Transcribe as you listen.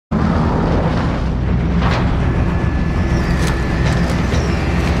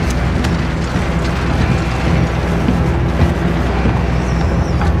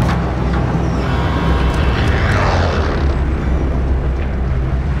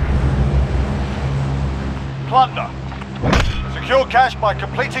plunder. Secure cash by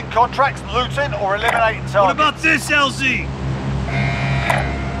completing contracts, looting, or eliminating targets. What about this, LZ?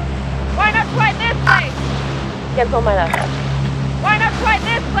 Why not try this place? Cancel my left. Why not try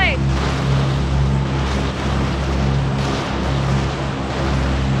this place?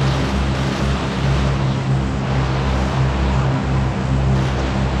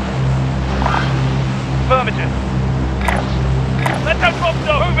 Affirmative. Let those bombs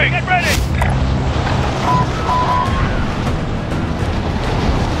go. Moving. Get ready.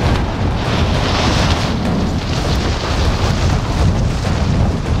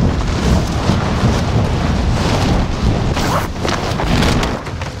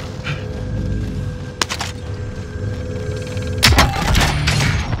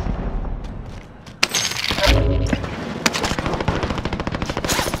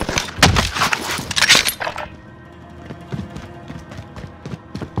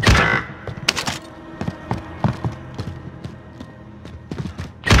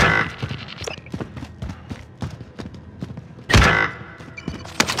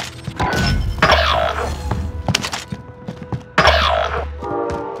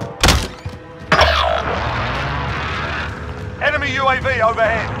 Enemy UAV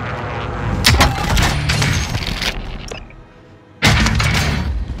overhead.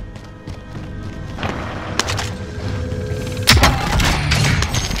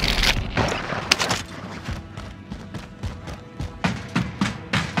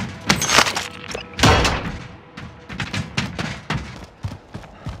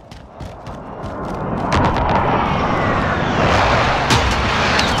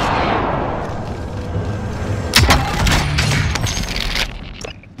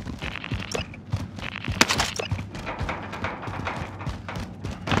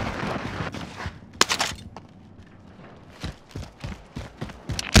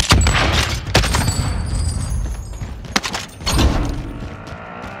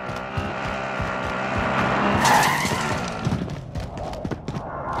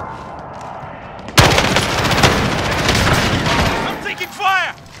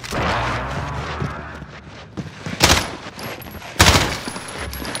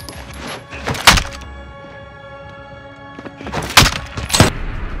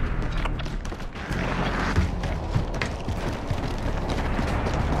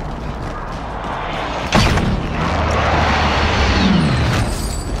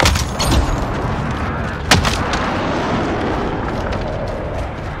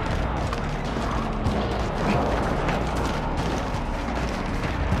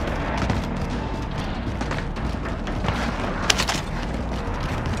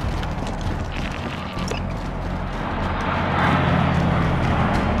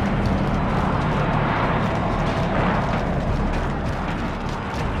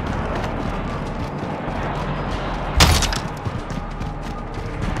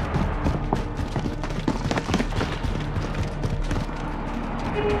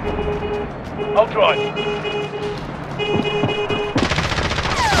 I'll drive.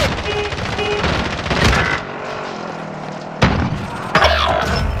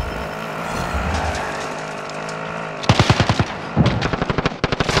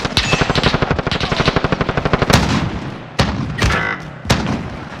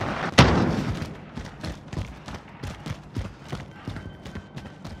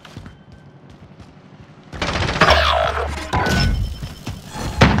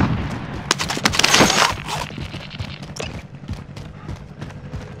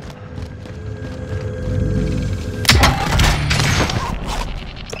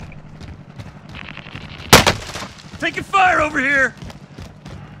 Taking fire over here!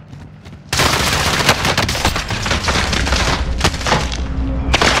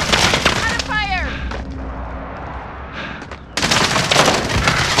 Under fire!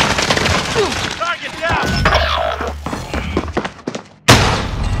 Target down!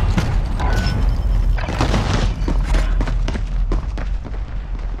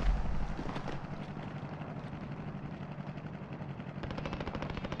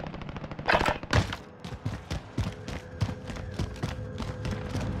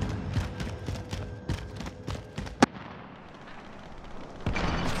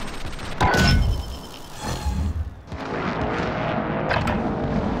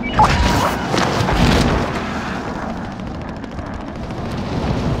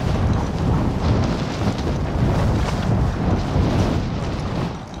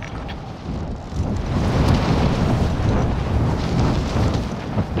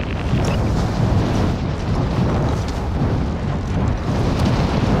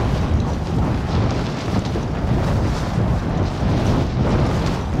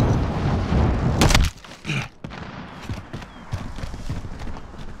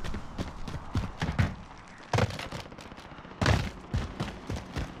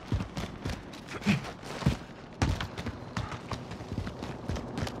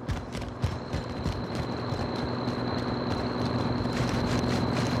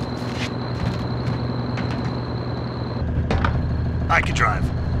 I can drive.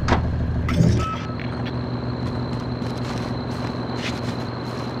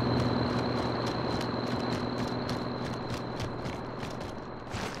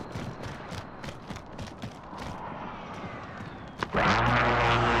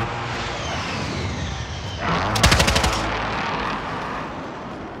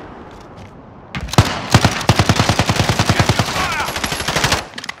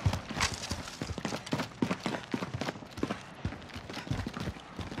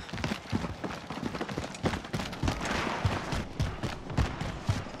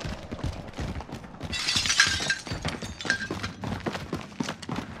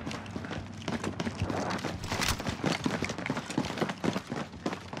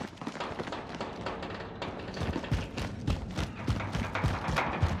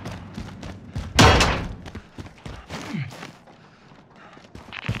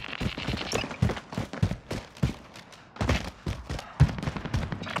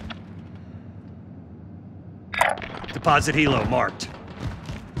 Deposit helo marked.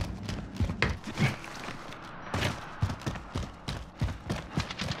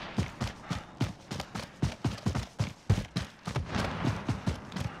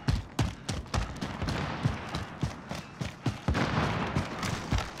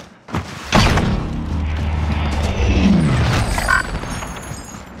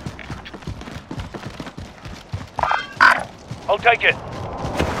 I'll take it.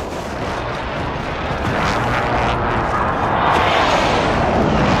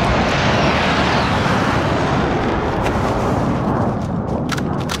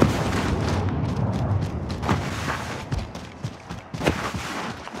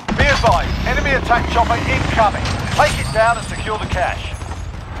 Be advised, enemy attack chopper incoming. Take it down and secure the cache.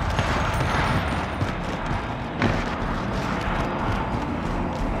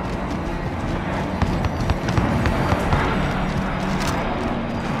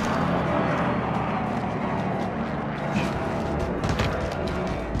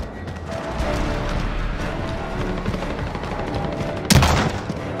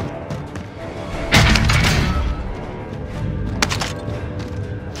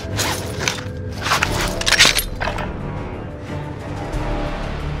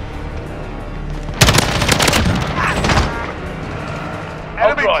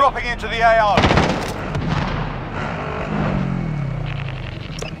 Enemy dropping into the AO.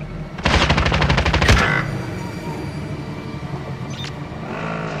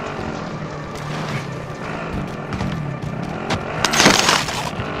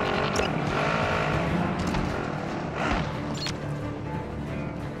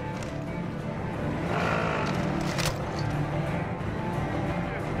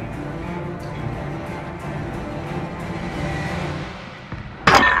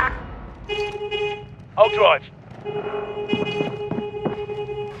 I'll drive.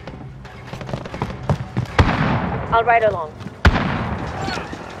 I'll ride along.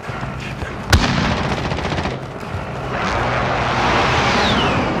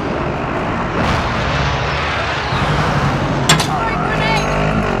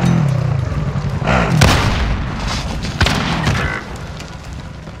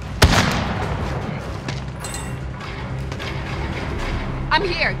 I'm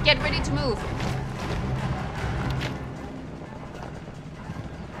here. Get ready to move.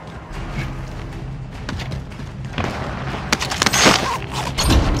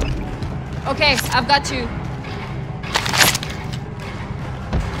 Okay, I've got you.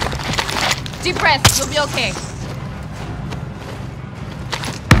 Deep breath, you'll be okay.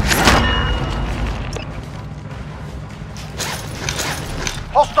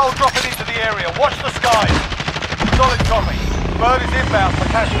 Hostile dropping into the area. Watch the skies. Solid copy. Bird is inbound for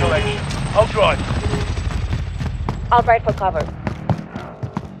cash collection. I'll drive. I'll ride for cover.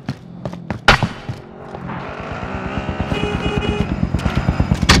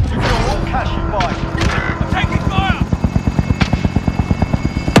 Secure all cash you find. I'm taking fire!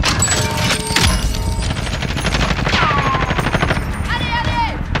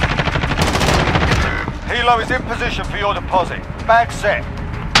 Helo is in position for your deposit. Bag set.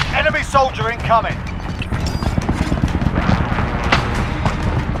 Enemy soldier incoming.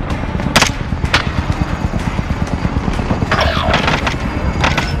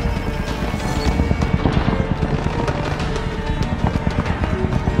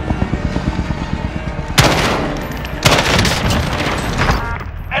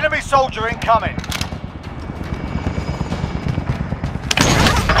 Enemy soldier incoming.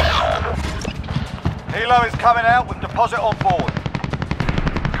 Helo is coming out with deposit on board.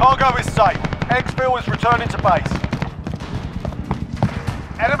 Cargo is safe. Exfil is returning to base.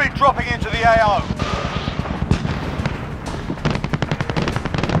 Enemy dropping into the AO.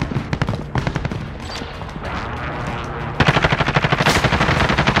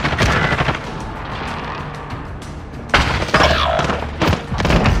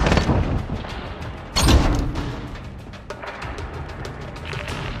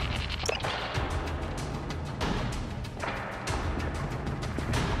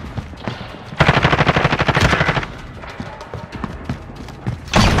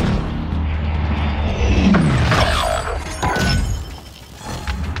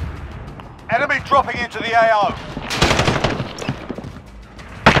 the AO.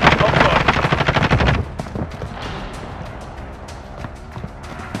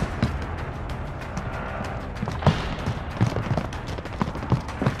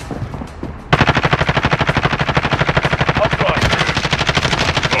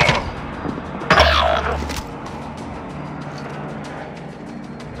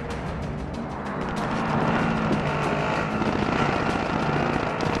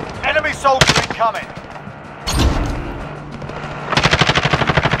 Enemy soldier incoming.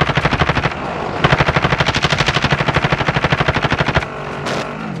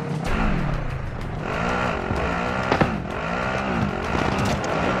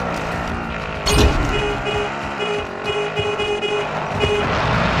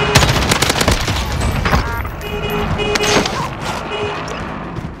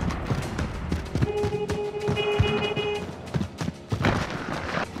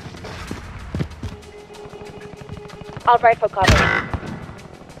 I'll ride for cover.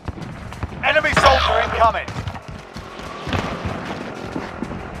 Enemy soldier incoming.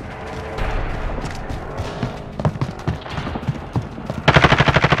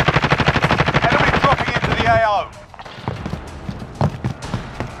 Enemy dropping into the AO.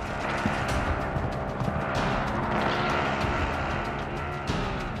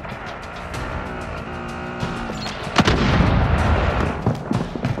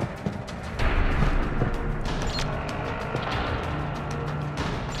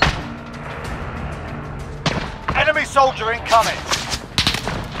 Enemy soldier incoming.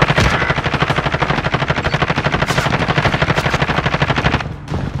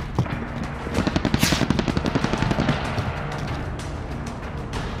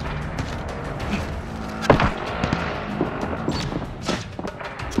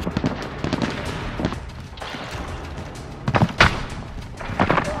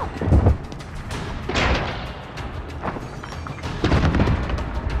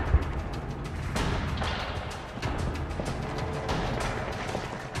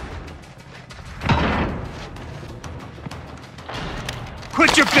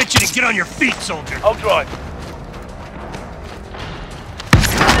 Quit your bitching and get on your feet, soldier. I'll drive.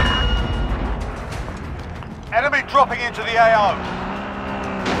 Enemy dropping into the AO.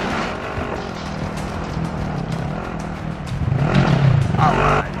 All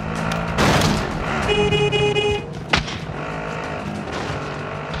right.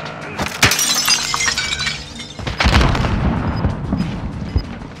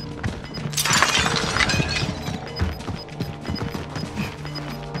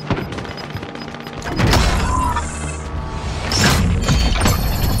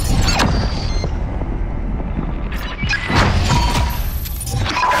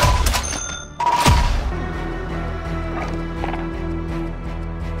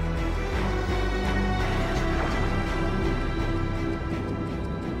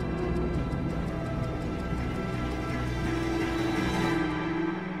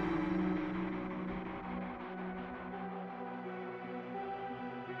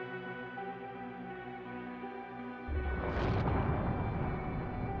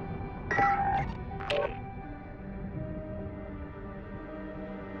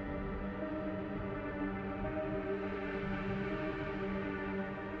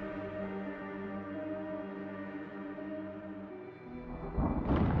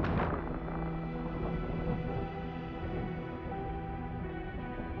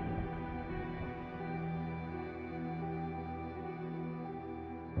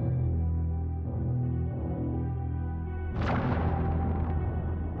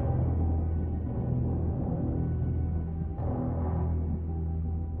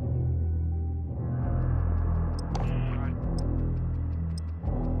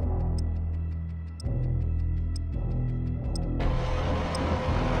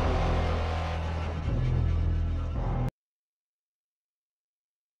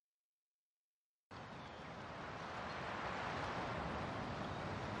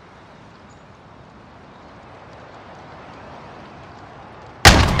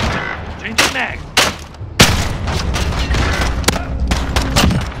 Changing mag.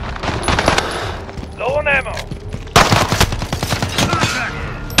 Low on ammo.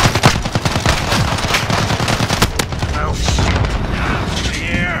 Oh, shit.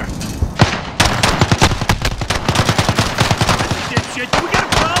 Here. Dipshit, do we got a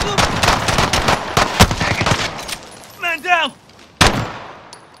problem? Dang it. Man down.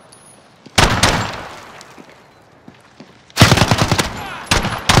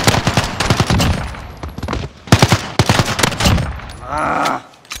 Ah.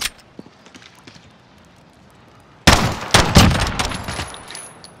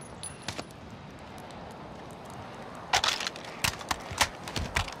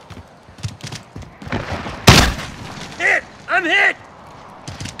 I'm hit!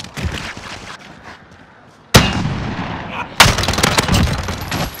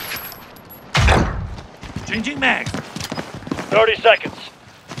 Changing mag. 30 seconds.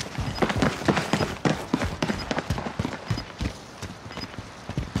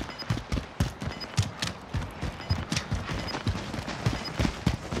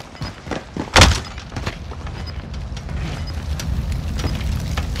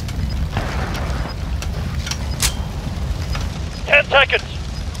 Seconds.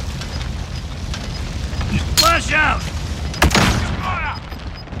 Flash out!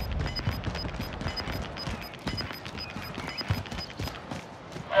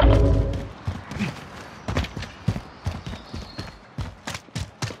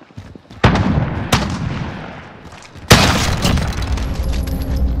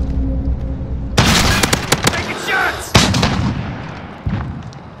 Taking shots!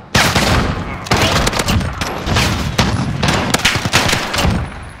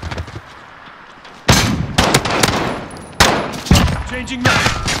 Changing mag.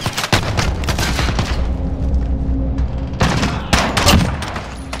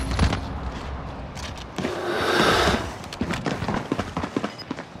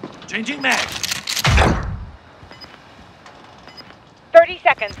 Changing mag. 30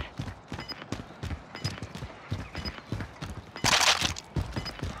 seconds.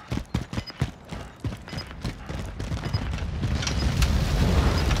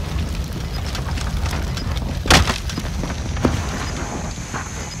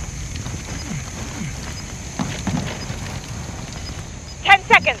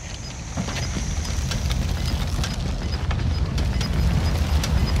 Seconds.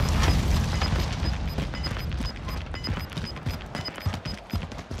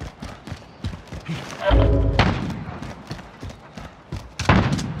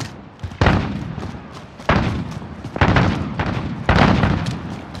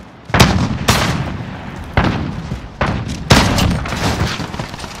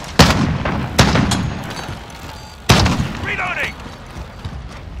 Reloading!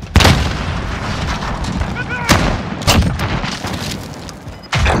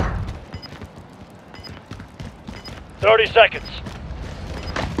 30 seconds.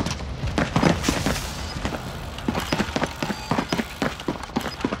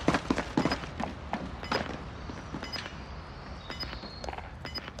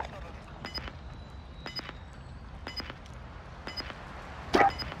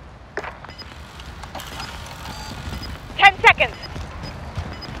 Seconds.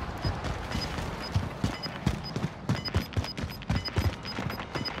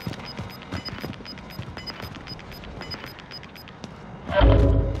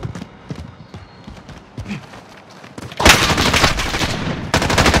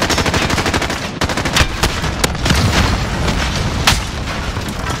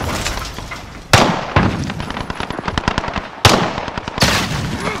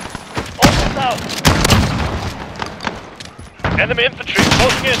 Almost out. Enemy infantry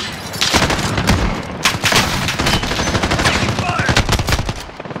closing in. Fire!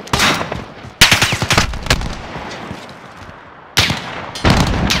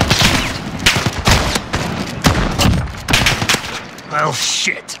 Well,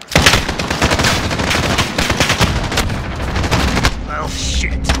 shit. Well,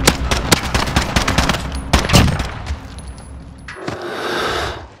 shit.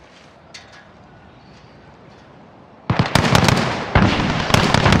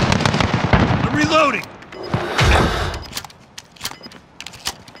 I'm reloading.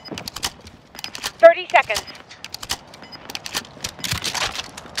 30 seconds.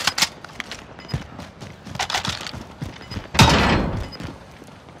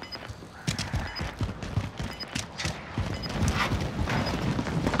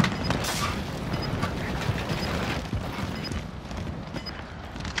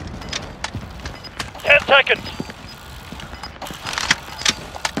 Seconds.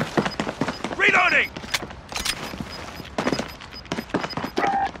 Reloading.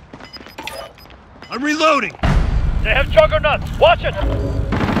 I'm reloading. They have juggernauts. Watch it.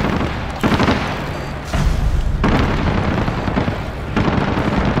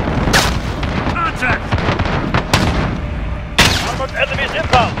 Contact. Armored enemies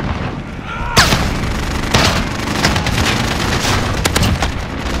inbound.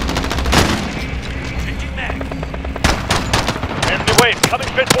 Changing mag. Enemy wave coming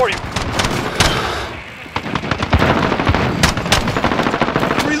straight for you.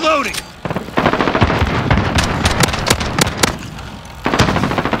 I'm reloading.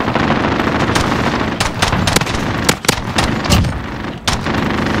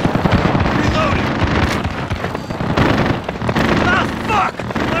 Reloading.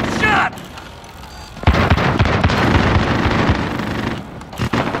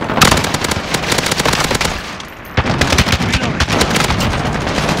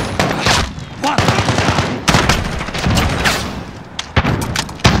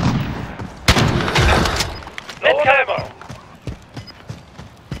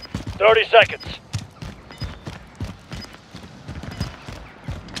 30 seconds.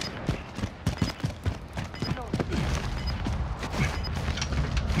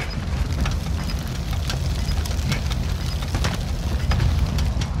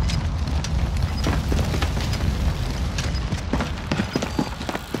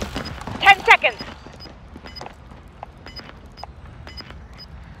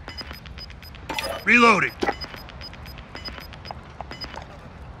 Reloading.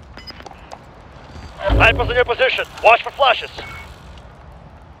 Snipers in your position. Watch for flashes.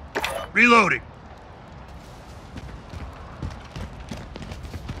 Reloading.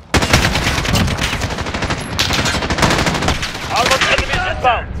 Armored enemies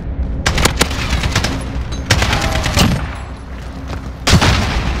inbound.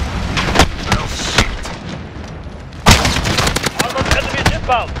 Oh, shit. Armored enemies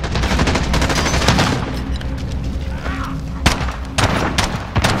inbound.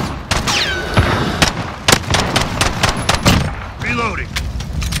 Reloading.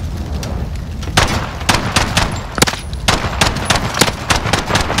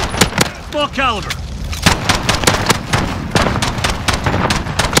 Small caliber.